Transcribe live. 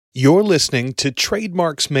You're listening to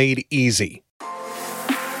Trademarks Made Easy.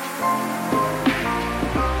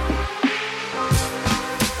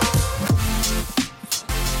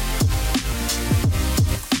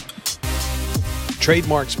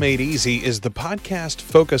 Trademarks Made Easy is the podcast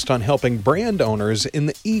focused on helping brand owners in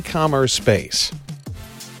the e-commerce space.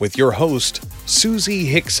 With your host, Susie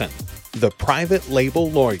Hickson, the private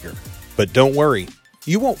label lawyer. But don't worry,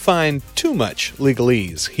 you won't find too much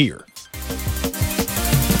legalese here.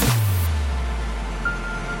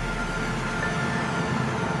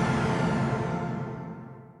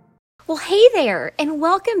 Well, hey there, and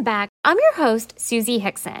welcome back. I'm your host, Susie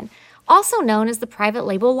Hickson, also known as the private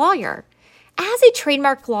label lawyer. As a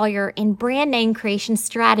trademark lawyer and brand name creation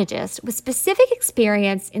strategist with specific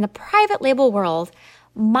experience in the private label world,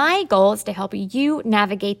 my goal is to help you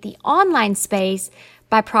navigate the online space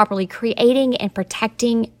by properly creating and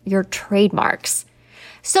protecting your trademarks.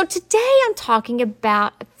 So today I'm talking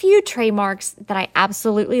about a few trademarks that I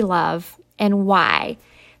absolutely love and why.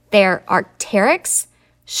 They're Arc'teryx,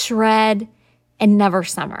 Shred, and Never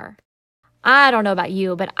Summer. I don't know about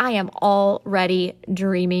you, but I am already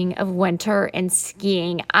dreaming of winter and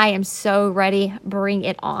skiing. I am so ready. Bring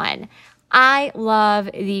it on. I love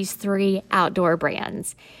these three outdoor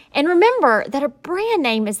brands. And remember that a brand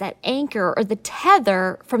name is that anchor or the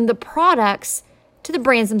tether from the products to the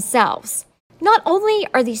brands themselves. Not only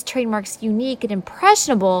are these trademarks unique and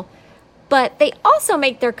impressionable, but they also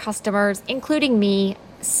make their customers, including me,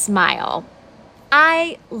 smile.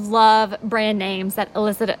 I love brand names that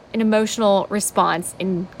elicit an emotional response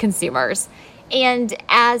in consumers. And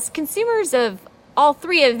as consumers of all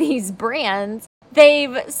three of these brands,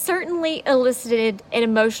 they've certainly elicited an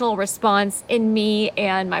emotional response in me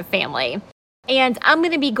and my family. And I'm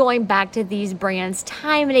going to be going back to these brands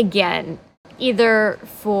time and again, either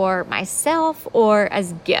for myself or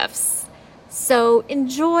as gifts. So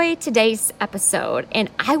enjoy today's episode, and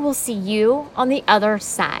I will see you on the other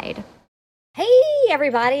side. Hey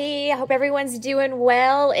everybody, I hope everyone's doing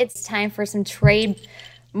well. It's time for some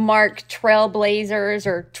trademark trailblazers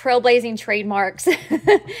or trailblazing trademarks,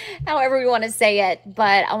 however we want to say it.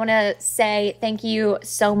 But I want to say thank you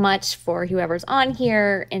so much for whoever's on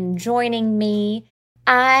here and joining me.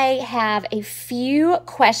 I have a few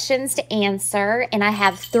questions to answer, and I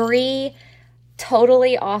have three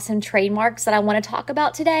totally awesome trademarks that I want to talk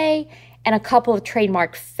about today and a couple of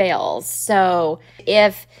trademark fails. So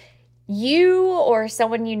if you or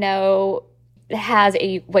someone you know has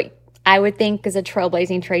what I would think is a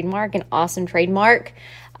trailblazing trademark, an awesome trademark,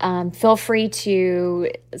 feel free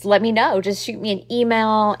to let me know. Just shoot me an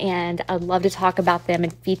email, and I'd love to talk about them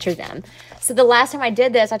and feature them. So the last time I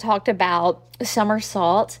did this, I talked about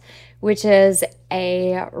Somersault, which is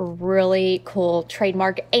a really cool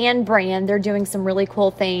trademark and brand. They're doing some really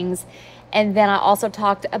cool things. And then I also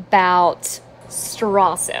talked about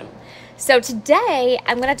Strawsome. So today,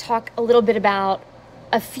 I'm going to talk a little bit about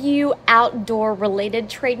a few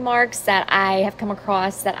outdoor-related trademarks that I have come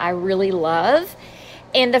across that I really love.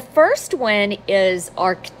 And the first one is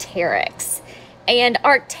Arc'teryx. And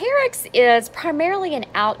Arc'teryx is primarily an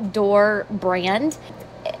outdoor brand.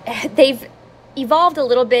 They've evolved a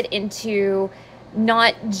little bit into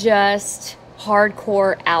not just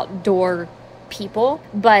hardcore outdoor people,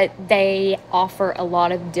 but they offer a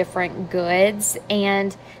lot of different goods.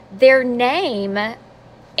 And their name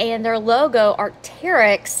and their logo,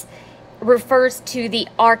 Arc'teryx, refers to the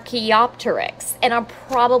Archaeopteryx, and I'm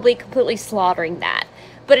probably completely slaughtering that,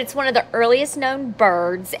 but it's one of the earliest known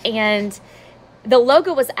birds, and the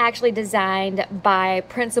logo was actually designed by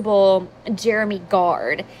Principal Jeremy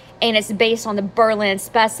Gard, and it's based on the Berlin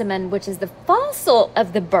specimen, which is the fossil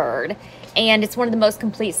of the bird, and it's one of the most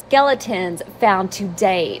complete skeletons found to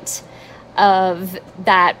date of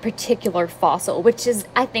that particular fossil, which is,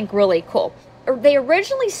 I think, really cool. They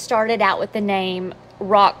originally started out with the name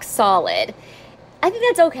Rock Solid. I think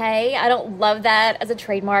that's okay. I don't love that as a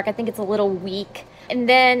trademark. I think it's a little weak. And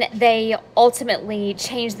then they ultimately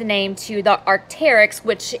changed the name to the Arc'teryx,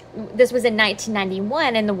 which this was in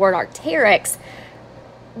 1991, and the word Arc'teryx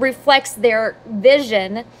reflects their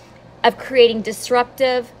vision of creating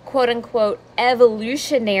disruptive, quote-unquote,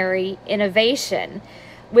 evolutionary innovation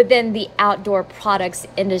within the outdoor products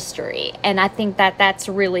industry. And I think that that's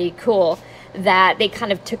really cool that they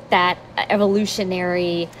kind of took that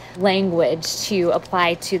evolutionary language to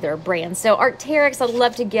apply to their brand. So Arc'teryx, I'd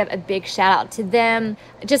love to give a big shout out to them.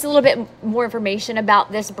 Just a little bit more information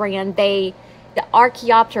about this brand. The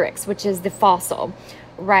Archaeopteryx, which is the fossil,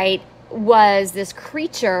 right, was this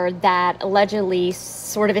creature that allegedly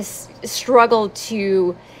sort of struggled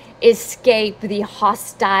to escape the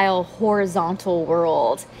hostile horizontal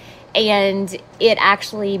world. and it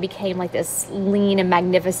actually became like this lean and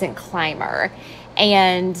magnificent climber.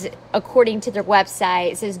 And according to their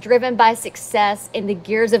website, it says, driven by success in the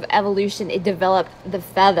gears of evolution, it developed the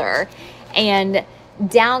feather. And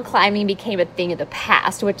down climbing became a thing of the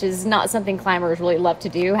past, which is not something climbers really love to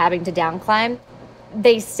do, having to down climb.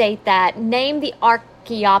 They state that, name the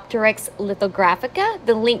Archaeopteryx lithographica,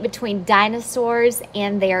 the link between dinosaurs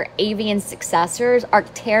and their avian successors.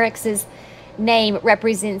 Arc'teryx's name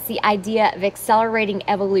represents the idea of accelerating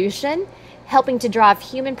evolution, helping to drive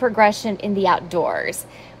human progression in the outdoors.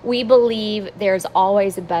 We believe there's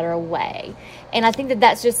always a better way. And I think that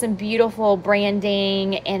that's just some beautiful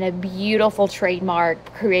branding and a beautiful trademark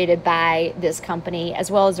created by this company, as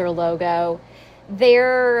well as their logo.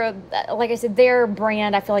 Their, like I said, their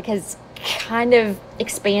brand, I feel like, has kind of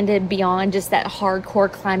expanded beyond just that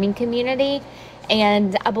hardcore climbing community.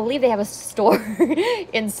 And I believe they have a store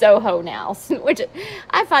in Soho now, which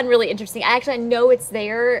I find really interesting. I know it's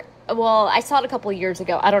there. Well, I saw it a couple of years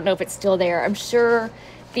ago. I don't know if it's still there. I'm sure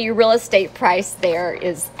the real estate price there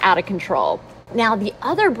is out of control. Now, the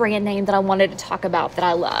other brand name that I wanted to talk about that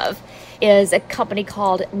I love is a company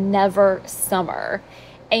called Never Summer.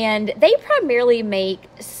 And they primarily make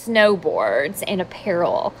snowboards and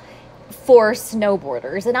apparel for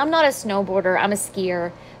snowboarders. And I'm not a snowboarder, I'm a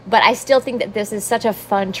skier, but I still think that this is such a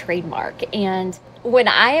fun trademark. And when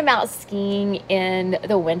I am out skiing in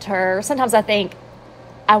the winter, sometimes I think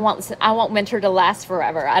I want winter to last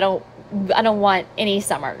forever. I don't want any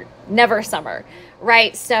summer, never summer,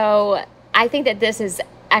 right? So I think that this is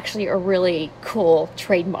actually a really cool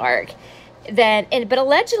trademark. But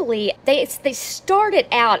allegedly they started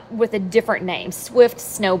out with a different name, Swift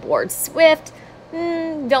Snowboard. Swift,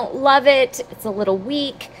 don't love it. It's a little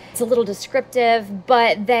weak. It's a little descriptive,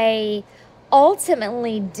 but they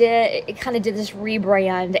ultimately did this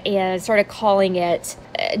rebrand and started calling it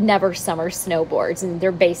Never Summer Snowboards, and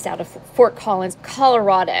they're based out of Fort Collins,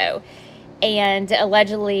 Colorado, and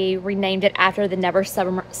allegedly renamed it after the Never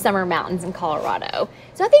Summer Mountains in Colorado.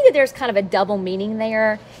 So I think that there's kind of a double meaning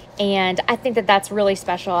there, and I think that that's really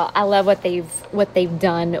special. I love what they've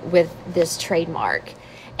done with this trademark.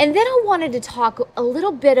 And then I wanted to talk a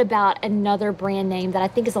little bit about another brand name that I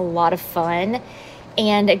think is a lot of fun.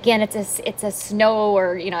 And again, it's a snow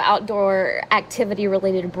or outdoor activity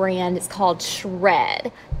related brand. It's called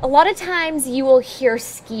Shred. A lot of times you will hear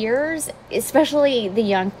skiers, especially the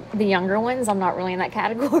younger ones. I'm not really in that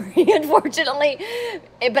category, unfortunately,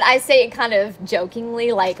 but I say it kind of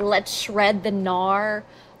jokingly, like, let's shred the gnar,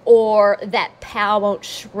 or that POW won't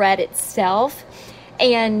shred itself.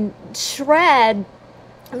 And shred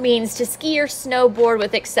means to ski or snowboard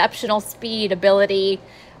with exceptional speed, ability,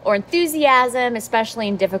 or enthusiasm, especially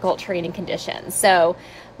in difficult training conditions. So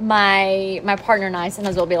my partner and I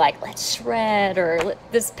sometimes will be like, let's shred, or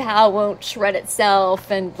this POW won't shred itself,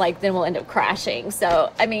 and then we'll end up crashing.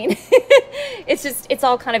 So I mean, it's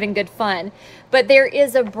all kind of in good fun. But there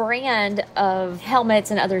is a brand of helmets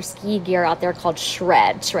and other ski gear out there called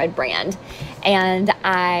Shred brand, and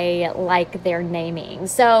I like their naming.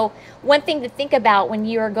 So one thing to think about when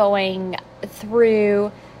you are going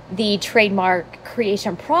through the trademark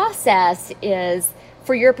creation process is,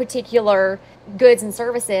 for your particular goods and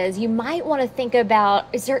services, you might want to think about,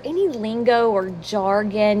 is there any lingo or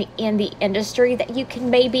jargon in the industry that you can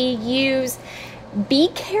maybe use? Be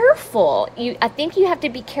careful. I think you have to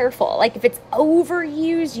be careful. Like, if it's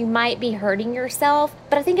overused, you might be hurting yourself.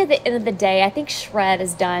 But I think at the end of the day, I think Shred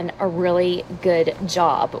has done a really good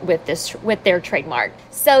job with their trademark.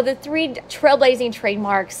 So the three trailblazing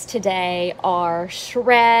trademarks today are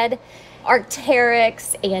Shred,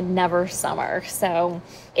 Arc'teryx, and Never Summer. So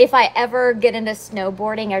if I ever get into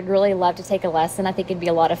snowboarding, I'd really love to take a lesson. I think it'd be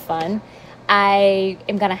a lot of fun. I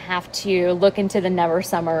am going to have to look into the Never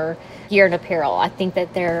Summer gear and apparel. I think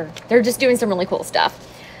that they're just doing some really cool stuff.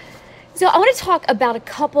 So I want to talk about a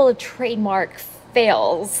couple of trademark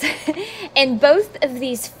fails. And both of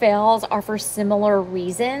these fails are for similar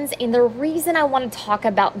reasons. And the reason I want to talk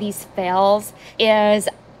about these fails is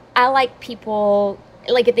I like people,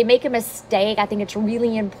 like, if they make a mistake, I think it's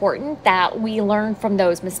really important that we learn from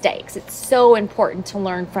those mistakes. It's so important to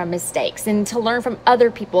learn from mistakes and to learn from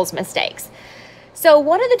other people's mistakes. So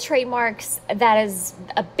one of the trademarks that is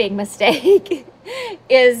a big mistake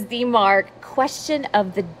is the mark Question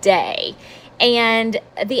of the Day. And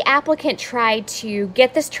the applicant tried to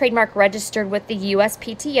get this trademark registered with the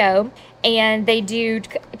USPTO, and they do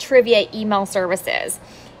trivia email services.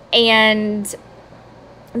 And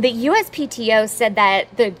the USPTO said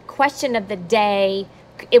that the question of the day,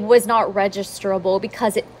 it was not registerable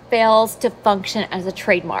because it fails to function as a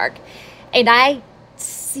trademark. And I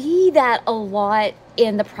see that a lot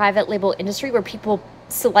in the private label industry where people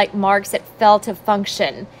select marks that fail to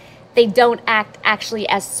function. They don't act actually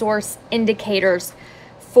as source indicators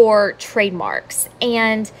for trademarks.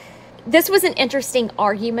 And this was an interesting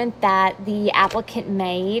argument that the applicant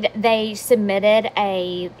made. They submitted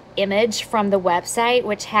a image from the website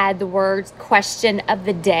which had the words "question of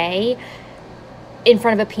the day" in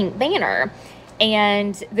front of a pink banner.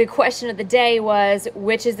 And the question of the day was,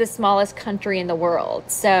 which is the smallest country in the world?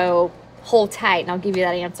 So hold tight and I'll give you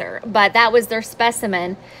that answer. But that was their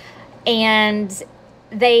specimen. And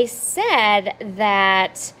they said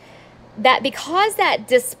that because that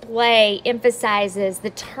display emphasizes the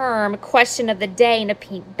term "question of the day" in a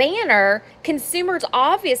pink banner, consumers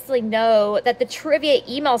obviously know that the trivia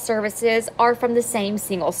email services are from the same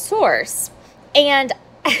single source. And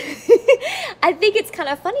I think it's kind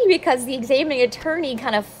of funny because the examining attorney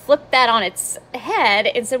kind of flipped that on its head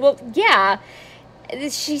and said, well, yeah.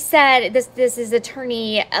 She said, this is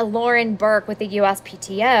attorney Lauren Burke with the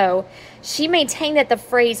USPTO. She maintained that the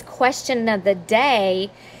phrase "question of the day"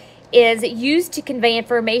 is used to convey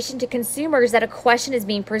information to consumers that a question is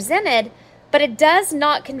being presented, but it does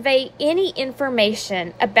not convey any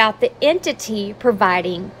information about the entity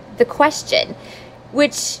providing the question,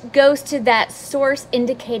 which goes to that source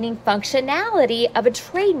indicating functionality of a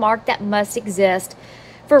trademark that must exist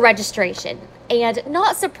for registration. And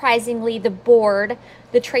not surprisingly, the board,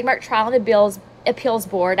 the Trademark Trial and Appeals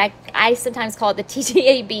Board, I sometimes call it the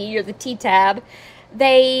TTAB or the TTAB,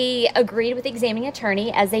 they agreed with the examining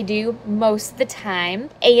attorney, as they do most of the time,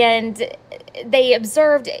 and they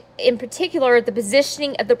observed in particular the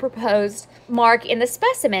positioning of the proposed mark in the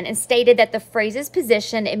specimen and stated that the phrase is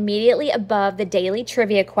positioned immediately above the daily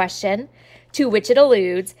trivia question to which it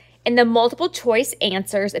alludes, and the multiple choice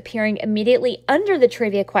answers appearing immediately under the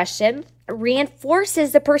trivia question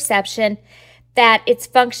reinforces the perception that its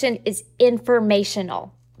function is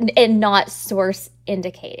informational and not source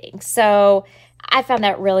indicating. So I found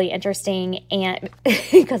that really interesting, and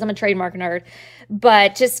because I'm a trademark nerd,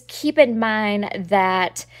 but just keep in mind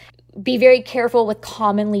that be very careful with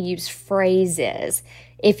commonly used phrases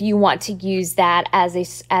if you want to use that as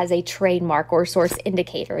a trademark or source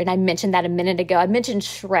indicator. And I mentioned that a minute ago. I mentioned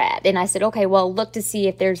shred, and I said, okay, well, look to see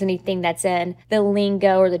if there's anything that's in the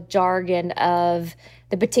lingo or the jargon of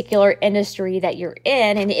the particular industry that you're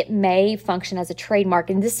in, and it may function as a trademark.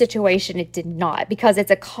 In this situation, it did not, because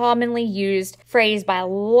it's a commonly used phrase by a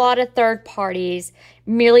lot of third parties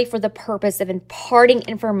merely for the purpose of imparting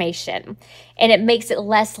information, and it makes it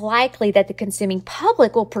less likely that the consuming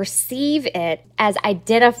public will perceive it as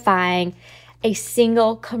identifying a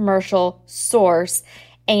single commercial source,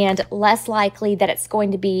 and less likely that it's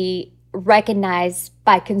going to be recognized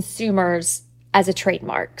by consumers as a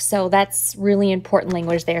trademark. So that's really important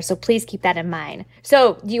language there. So please keep that in mind.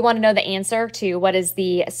 So do you want to know the answer to what is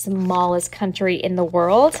the smallest country in the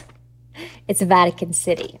world? It's Vatican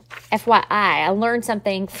City. FYI, I learned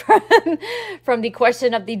something from the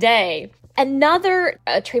question of the day. Another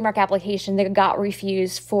trademark application that got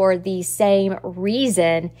refused for the same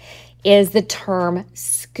reason is the term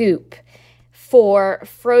scoop for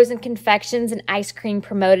frozen confections and ice cream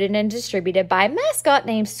promoted and distributed by a mascot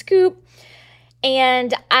named Scoop.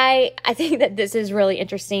 And I think that this is really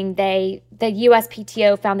interesting. The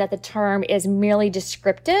USPTO found that the term is merely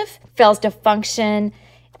descriptive, fails to function,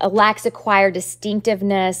 lacks acquired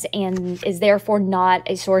distinctiveness, and is therefore not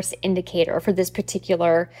a source indicator for this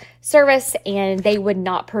particular service, and they would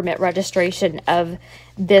not permit registration of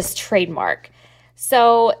this trademark.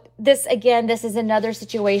 So this is another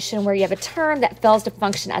situation where you have a term that fails to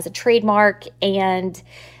function as a trademark, and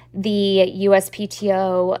the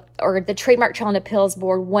USPTO, or the Trademark Trial and Appeals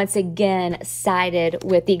Board, once again sided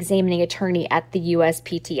with the examining attorney at the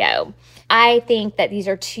USPTO. I think that these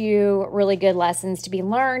are two really good lessons to be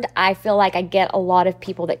learned. I feel like I get a lot of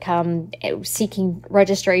people that come seeking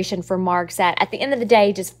registration for marks that at the end of the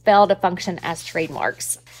day just fail to function as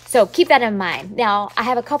trademarks. So keep that in mind. Now, I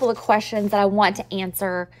have a couple of questions that I want to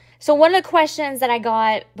answer. So one of the questions that I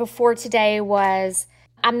got before today was,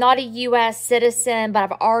 I'm not a U.S. citizen, but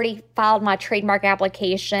I've already filed my trademark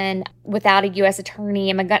application without a U.S.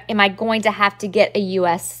 attorney. Am I going to have to get a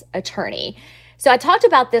U.S. attorney? So I talked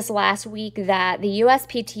about this last week, that the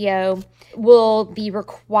USPTO will be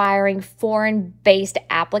requiring foreign-based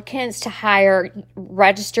applicants to hire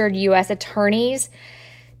registered U.S. attorneys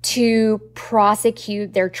to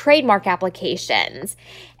prosecute their trademark applications.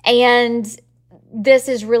 And this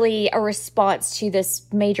is really a response to this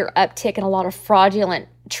major uptick in a lot of fraudulent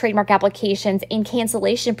trademark applications and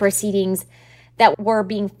cancellation proceedings that were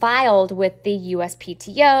being filed with the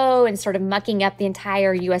USPTO and sort of mucking up the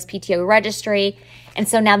entire USPTO registry. And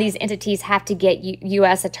so now these entities have to get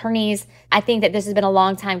U.S. attorneys. I think that this has been a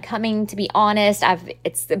long time coming, to be honest.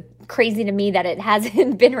 It's crazy to me that it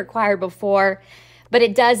hasn't been required before, but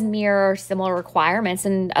it does mirror similar requirements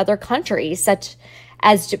in other countries, such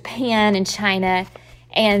as Japan and China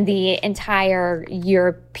and the entire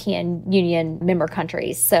European Union member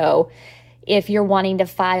countries. So if you're wanting to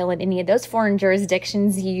file in any of those foreign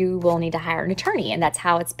jurisdictions, you will need to hire an attorney, and that's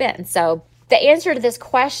how it's been. So the answer to this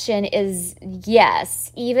question is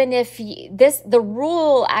yes, even if the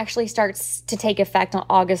rule actually starts to take effect on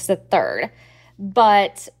August the 3rd,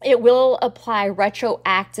 but it will apply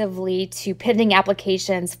retroactively to pending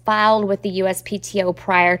applications filed with the USPTO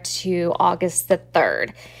prior to August the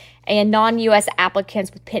 3rd. And non-U.S.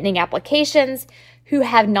 applicants with pending applications who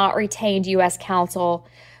have not retained U.S. counsel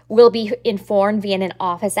will be informed via an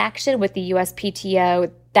office action with the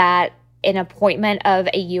USPTO that an appointment of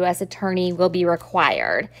a U.S. attorney will be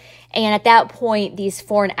required. And at that point, these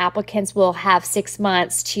foreign applicants will have 6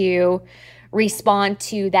 months to respond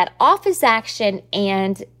to that office action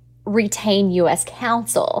and retain U.S.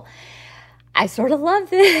 counsel. I sort of love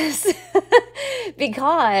this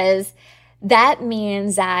because that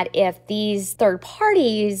means that if these third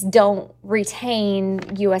parties don't retain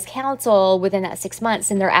U.S. counsel within that 6 months,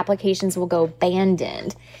 then their applications will go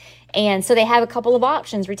abandoned. And so they have a couple of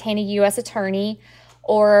options: retain a U.S. attorney,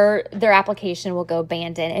 or their application will go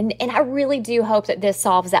abandoned. And I really do hope that this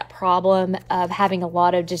solves that problem of having a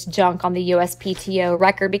lot of just junk on the USPTO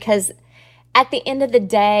record, because at the end of the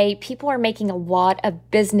day, people are making a lot of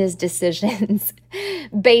business decisions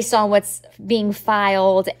based on what's being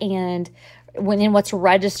filed and what's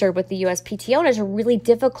registered with the USPTO. And it's really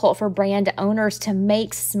difficult for brand owners to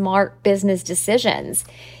make smart business decisions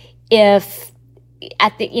if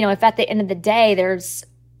at the end of the day there's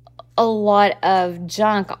a lot of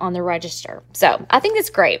junk on the register. So I think that's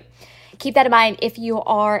great. Keep that in mind if you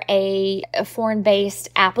are a foreign-based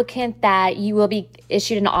applicant, that you will be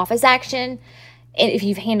issued an office action if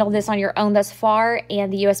you've handled this on your own thus far,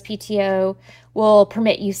 and the USPTO will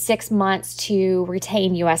permit you 6 months to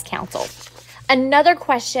retain U.S. counsel. Another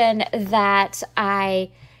question that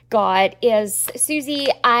I got is, Susie,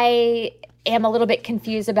 I am a little bit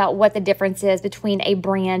confused about what the difference is between a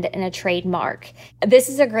brand and a trademark. This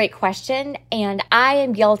is a great question, and I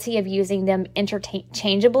am guilty of using them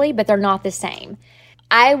interchangeably, but they're not the same.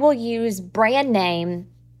 I will use brand name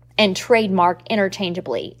and trademark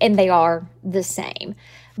interchangeably, and they are the same.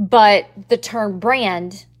 But the term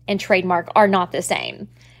brand and trademark are not the same.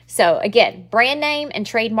 So again, brand name and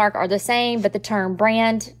trademark are the same, but the term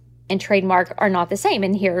brand and trademark are not the same.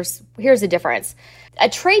 And here's the difference. A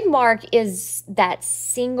trademark is that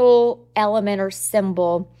single element or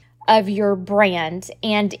symbol of your brand,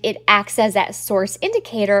 and it acts as that source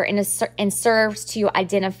indicator and serves to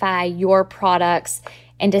identify your products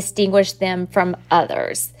and distinguish them from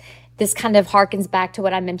others. This kind of harkens back to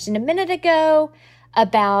what I mentioned a minute ago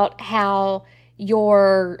about how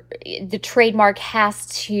the trademark has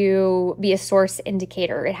to be a source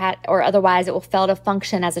indicator, or otherwise it will fail to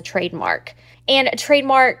function as a trademark. And a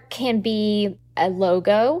trademark can be a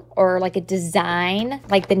logo or like a design,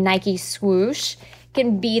 like the Nike swoosh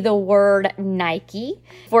can be the word Nike.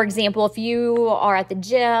 For example, if you are at the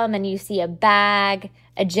gym and you see a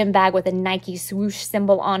gym bag with a Nike swoosh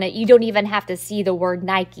symbol on it, you don't even have to see the word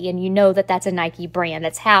Nike, and you know that that's a Nike brand.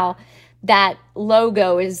 That's how that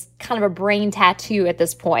logo is kind of a brain tattoo at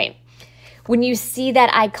this point. When you see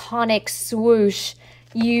that iconic swoosh,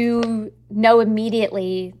 you know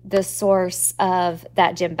immediately the source of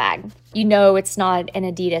that gym bag. You know it's not an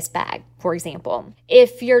Adidas bag, for example.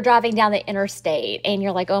 If you're driving down the interstate and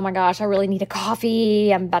you're like, oh my gosh, I really need a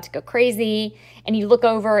coffee, I'm about to go crazy, and you look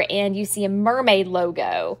over and you see a mermaid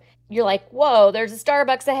logo, you're like, whoa, there's a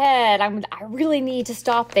Starbucks ahead. I really need to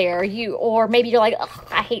stop there. Or maybe you're like,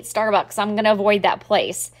 I hate Starbucks, I'm going to avoid that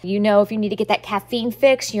place. You know, if you need to get that caffeine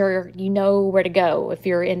fix, you know where to go if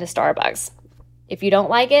you're into Starbucks. If you don't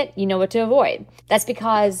like it, you know what to avoid. That's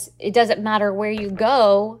because it doesn't matter where you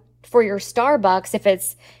go for your Starbucks, if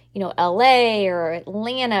it's, LA or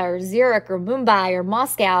Atlanta or Zurich or Mumbai or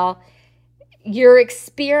Moscow, your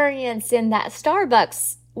experience in that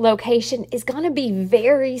Starbucks location is going to be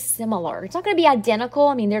very similar. It's not going to be identical.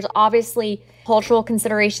 I mean, there's obviously cultural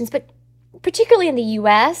considerations, but particularly in the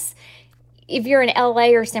US, if you're in LA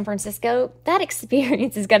or San Francisco, that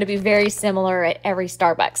experience is going to be very similar at every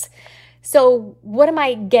Starbucks. So what am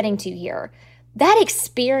I getting to here? That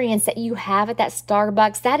experience that you have at that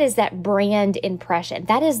Starbucks, that is that brand impression.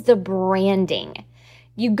 That is the branding.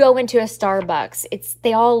 You go into a Starbucks,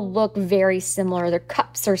 they all look very similar. Their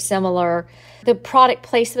cups are similar. The product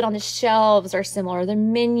placement on the shelves are similar. The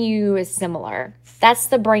menu is similar. That's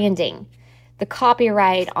the branding. The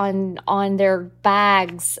copyright on their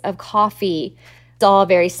bags of coffee, it's all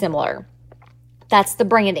very similar. That's the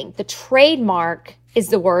branding. The trademark is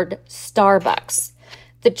the word Starbucks.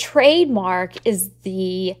 The trademark is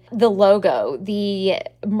the logo, the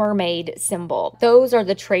mermaid symbol. Those are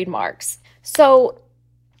the trademarks. So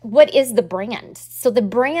what is the brand? So the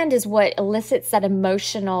brand is what elicits that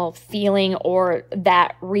emotional feeling or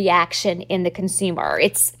that reaction in the consumer.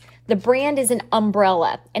 The brand is an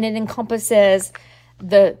umbrella, and it encompasses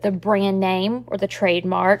the brand name or the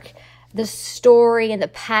trademark, the story and the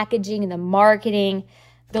packaging and the marketing,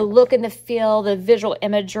 the look and the feel, the visual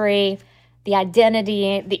imagery, the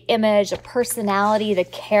identity, the image, the personality, the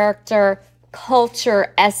character,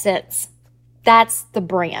 culture, essence. That's the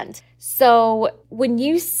brand. So when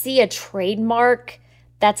you see a trademark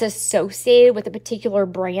that's associated with a particular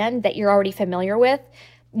brand that you're already familiar with,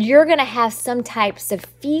 you're going to have some types of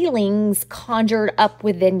feelings conjured up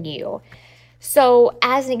within you. So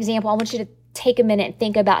as an example, I want you to take a minute and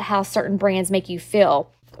think about how certain brands make you feel.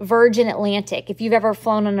 Virgin Atlantic, if you've ever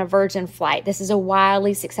flown on a Virgin flight, this is a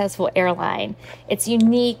wildly successful airline. It's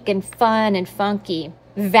unique and fun and funky.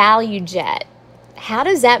 ValueJet, how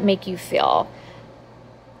does that make you feel?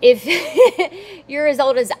 If you're as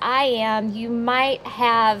old as I am, you might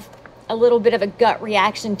have a little bit of a gut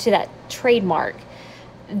reaction to that trademark.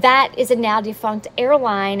 That is a now defunct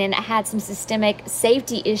airline, and it had some systemic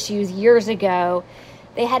safety issues years ago.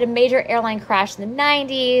 They had a major airline crash in the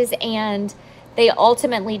 90s, and they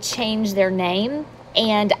ultimately changed their name.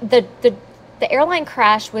 And the airline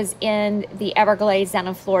crash was in the Everglades down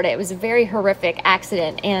in Florida. It was a very horrific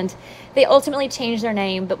accident, and they ultimately changed their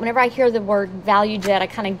name. But whenever I hear the word ValueJet, I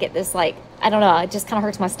kind of get this, I don't know, it just kind of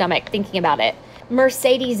hurts my stomach thinking about it.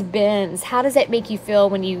 Mercedes-Benz, how does that make you feel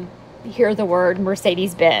when you hear the word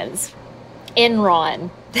Mercedes-Benz? Enron.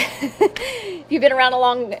 If you've been around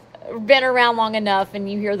long enough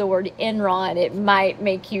and you hear the word Enron, it might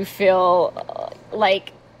make you feel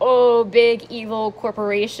like, oh, big evil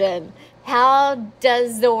corporation. How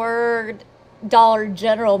does the word Dollar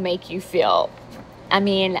General make you feel? I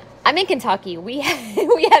mean, I'm in Kentucky. We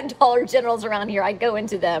have Dollar Generals around here. I go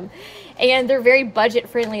into them, and they're very budget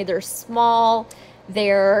friendly. They're small.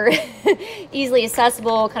 They're easily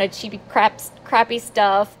accessible, kind of cheapy, crappy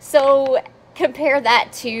stuff. So compare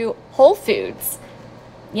that to Whole Foods.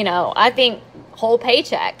 I think Whole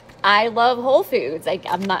Paycheck. I love Whole Foods.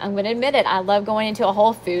 I'm going to admit it. I love going into a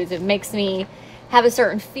Whole Foods. It makes me have a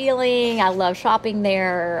certain feeling. I love shopping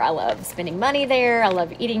there. I love spending money there. I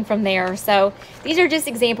love eating from there. So these are just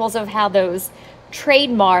examples of how those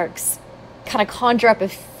trademarks kind of conjure up a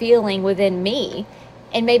feeling within me.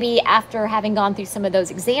 And maybe after having gone through some of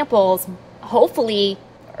those examples, hopefully,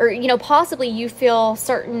 or possibly you feel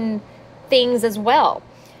certain things as well.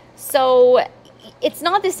 So it's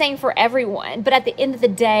not the same for everyone, but at the end of the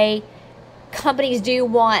day, companies do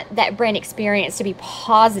want that brand experience to be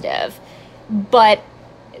positive, but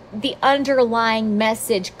the underlying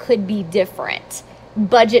message could be different.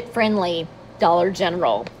 Budget friendly, Dollar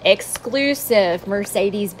General. Exclusive,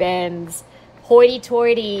 Mercedes-Benz.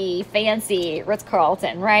 Hoity-toity, fancy,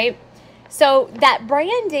 Ritz-Carlton, right? So that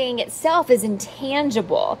branding itself is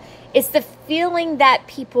intangible. It's the feeling that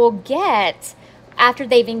people get after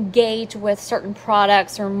they've engaged with certain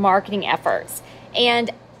products or marketing efforts.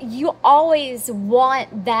 And you always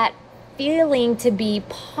want that feeling to be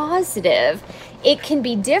positive. It can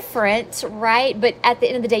be different, right? But at the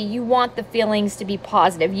end of the day, you want the feelings to be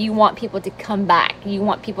positive. You want people to come back. You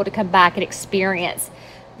want people to come back and experience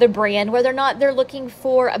the brand, whether or not they're looking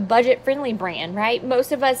for a budget-friendly brand, right?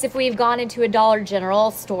 Most of us, if we've gone into a Dollar General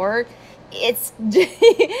store, it's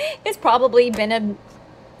it's probably been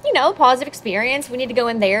a positive experience. We need to go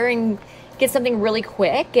in there and get something really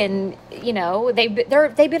quick, and they've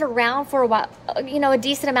been around for a while, a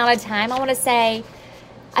decent amount of time. I want to say,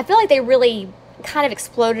 I feel like they really kind of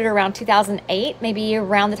exploded around 2008, maybe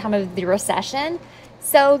around the time of the recession.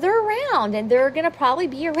 So they're around, and they're going to probably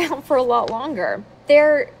be around for a lot longer.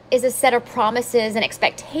 There is a set of promises and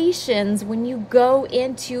expectations when you go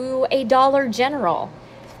into a Dollar General.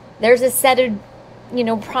 There's a set of,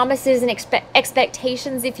 promises and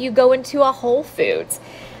expectations if you go into a Whole Foods.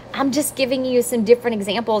 I'm just giving you some different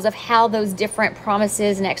examples of how those different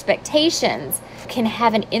promises and expectations can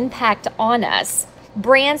have an impact on us.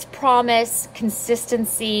 Brands promise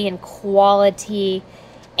consistency and quality.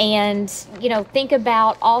 And, think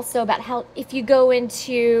about how if you go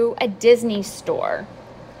into a Disney store,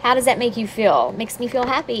 How does that make you feel? Makes me feel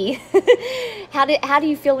happy. How do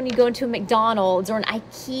you feel when you go into a McDonald's or an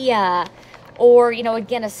IKEA or,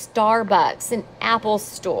 again, a Starbucks, an Apple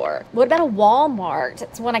store? What about a Walmart?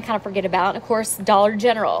 That's one I kind of forget about. And of course, Dollar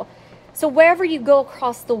General. So wherever you go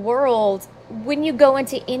across the world, when you go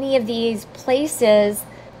into any of these places,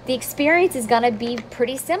 the experience is going to be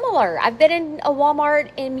pretty similar. I've been in a Walmart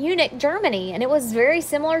in Munich, Germany, and it was very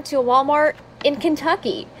similar to a Walmart in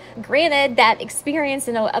Kentucky. Granted, that experience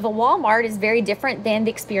of a Walmart is very different than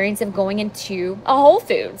the experience of going into a Whole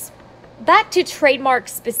Foods. Back to trademark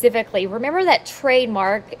specifically. Remember that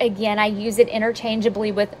trademark, again, I use it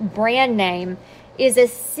interchangeably with brand name, is a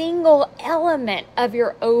single element of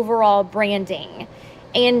your overall branding.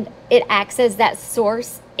 And it acts as that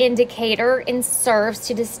source indicator and serves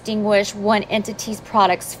to distinguish one entity's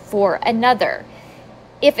products for another.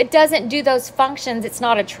 If it doesn't do those functions, it's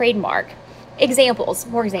not a trademark.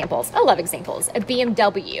 More examples. I love examples. A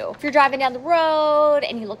BMW. If you're driving down the road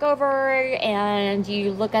and you look over and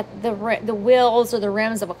you look at the wheels or the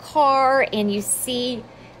rims of a car and you see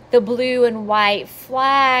the blue and white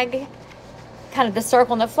flag, kind of the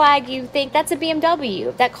circle and the flag, you think that's a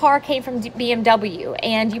BMW. That car came from BMW,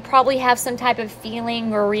 and you probably have some type of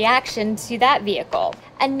feeling or reaction to that vehicle.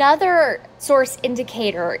 Another source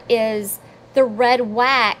indicator is the red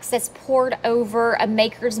wax that's poured over a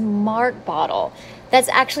Maker's Mark bottle. That's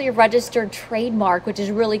actually a registered trademark, which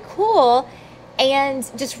is really cool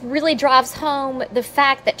and just really drives home the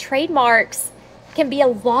fact that trademarks can be a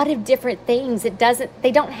lot of different things.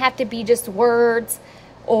 They don't have to be just words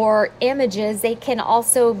or images. They can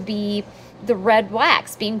also be the red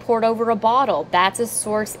wax being poured over a bottle. That's a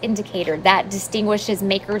source indicator that distinguishes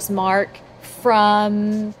Maker's Mark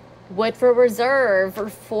from Woodford Reserve or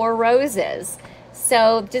Four Roses.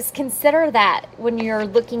 So just consider that when you're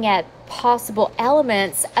looking at possible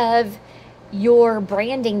elements of your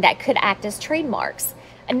branding that could act as trademarks.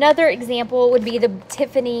 Another example would be the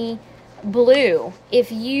Tiffany blue. If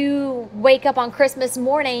you wake up on Christmas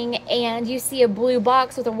morning and you see a blue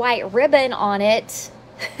box with a white ribbon on it,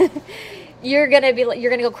 you're gonna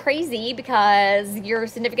go crazy because your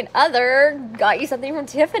significant other got you something from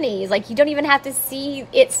Tiffany's. Like, you don't even have to see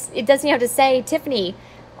it doesn't even have to say Tiffany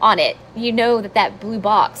on it. You know that blue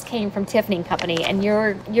box came from Tiffany & Company, and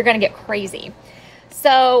you're gonna get crazy.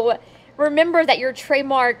 So remember that your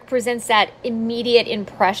trademark presents that immediate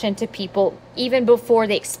impression to people even before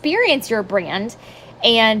they experience your brand.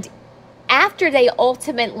 And after they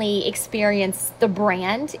ultimately experience the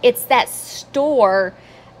brand, it's that store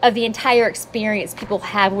of the entire experience people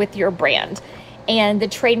have with your brand. And the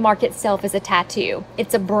trademark itself is a tattoo.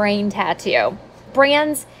 It's a brain tattoo.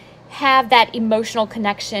 Brands have that emotional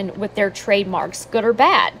connection with their trademarks, good or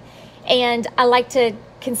bad. And I like to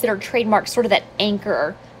consider trademarks sort of that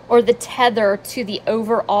anchor or the tether to the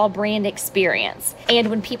overall brand experience. And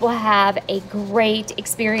when people have a great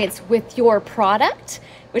experience with your product,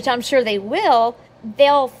 which I'm sure they will,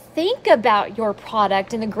 they'll think about your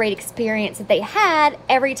product and the great experience that they had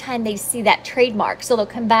every time they see that trademark. So they'll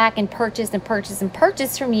come back and purchase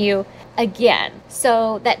from you again.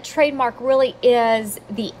 So that trademark really is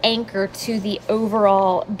the anchor to the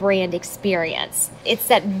overall brand experience. It's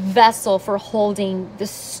that vessel for holding the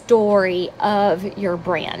story of your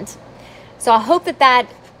brand. So I hope that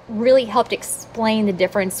really helped explain the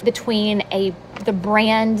difference between the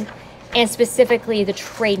brand and specifically the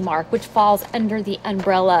trademark, which falls under the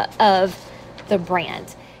umbrella of the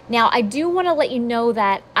brand. Now, I do want to let you know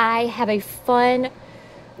that I have a fun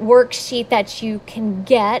worksheet that you can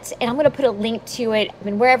get, and I'm going to put a link to it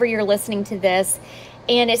wherever you're listening to this.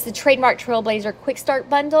 And it's the Trademark Trailblazer Quick Start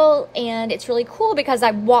Bundle, and it's really cool because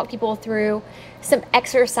I walk people through some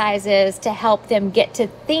exercises to help them get to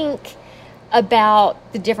think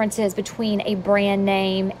about the differences between a brand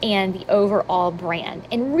name and the overall brand,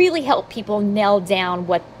 and really help people nail down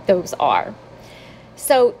what those are.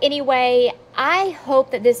 So anyway, I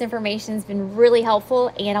hope that this information has been really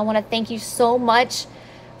helpful, and I want to thank you so much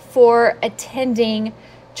for attending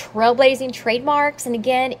Trailblazing Trademarks. And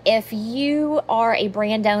again, if you are a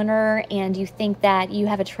brand owner and you think that you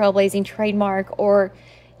have a trailblazing trademark or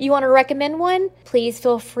you want to recommend one, please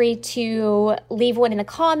feel free to leave one in the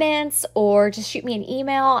comments or just shoot me an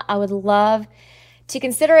email. I would love to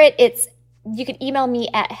consider it. You can email me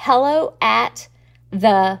at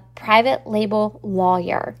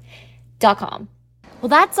hello@theprivatelabellawyer.com. Well,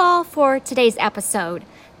 that's all for today's episode.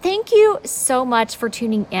 Thank you so much for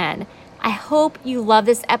tuning in. I hope you love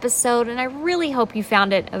this episode, and I really hope you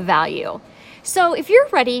found it of value. So if you're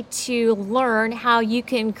ready to learn how you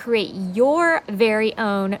can create your very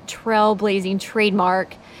own trailblazing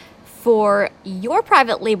trademark for your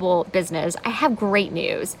private label business, I have great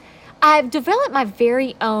news. I've developed my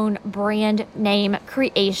very own brand name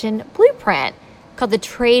creation blueprint called the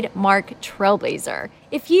Trademark Trailblazer.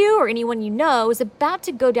 If you or anyone you know is about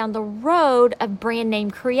to go down the road of brand name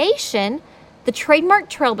creation, the Trademark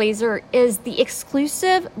Trailblazer is the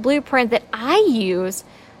exclusive blueprint that I use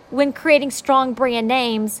when creating strong brand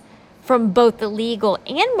names from both the legal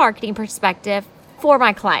and marketing perspective for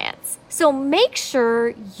my clients. So make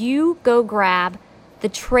sure you go grab the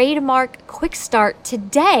Trademark Quick Start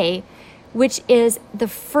today, which is the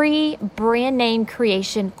free brand name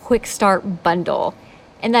creation quick start bundle.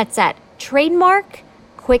 And that's at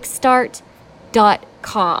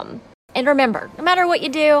trademarkquickstart.com. And remember, no matter what you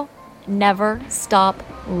do, never stop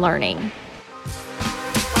learning.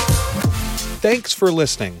 Thanks for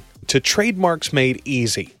listening to Trademarks Made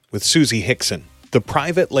Easy with Susie Hickson, the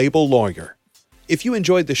private label lawyer. If you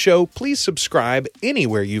enjoyed the show, please subscribe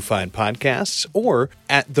anywhere you find podcasts or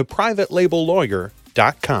at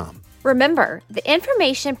theprivatelabellawyer.com. Remember, the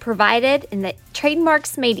information provided in the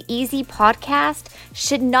Trademarks Made Easy podcast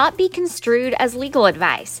should not be construed as legal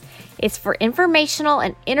advice. It's for informational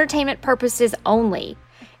and entertainment purposes only.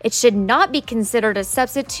 It should not be considered a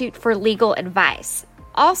substitute for legal advice.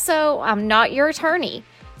 Also, I'm not your attorney.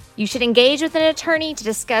 You should engage with an attorney to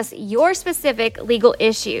discuss your specific legal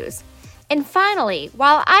issues. And finally,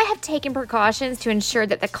 while I have taken precautions to ensure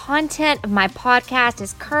that the content of my podcast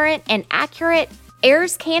is current and accurate,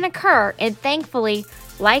 errors can occur, and thankfully,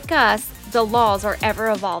 like us, the laws are ever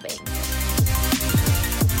evolving.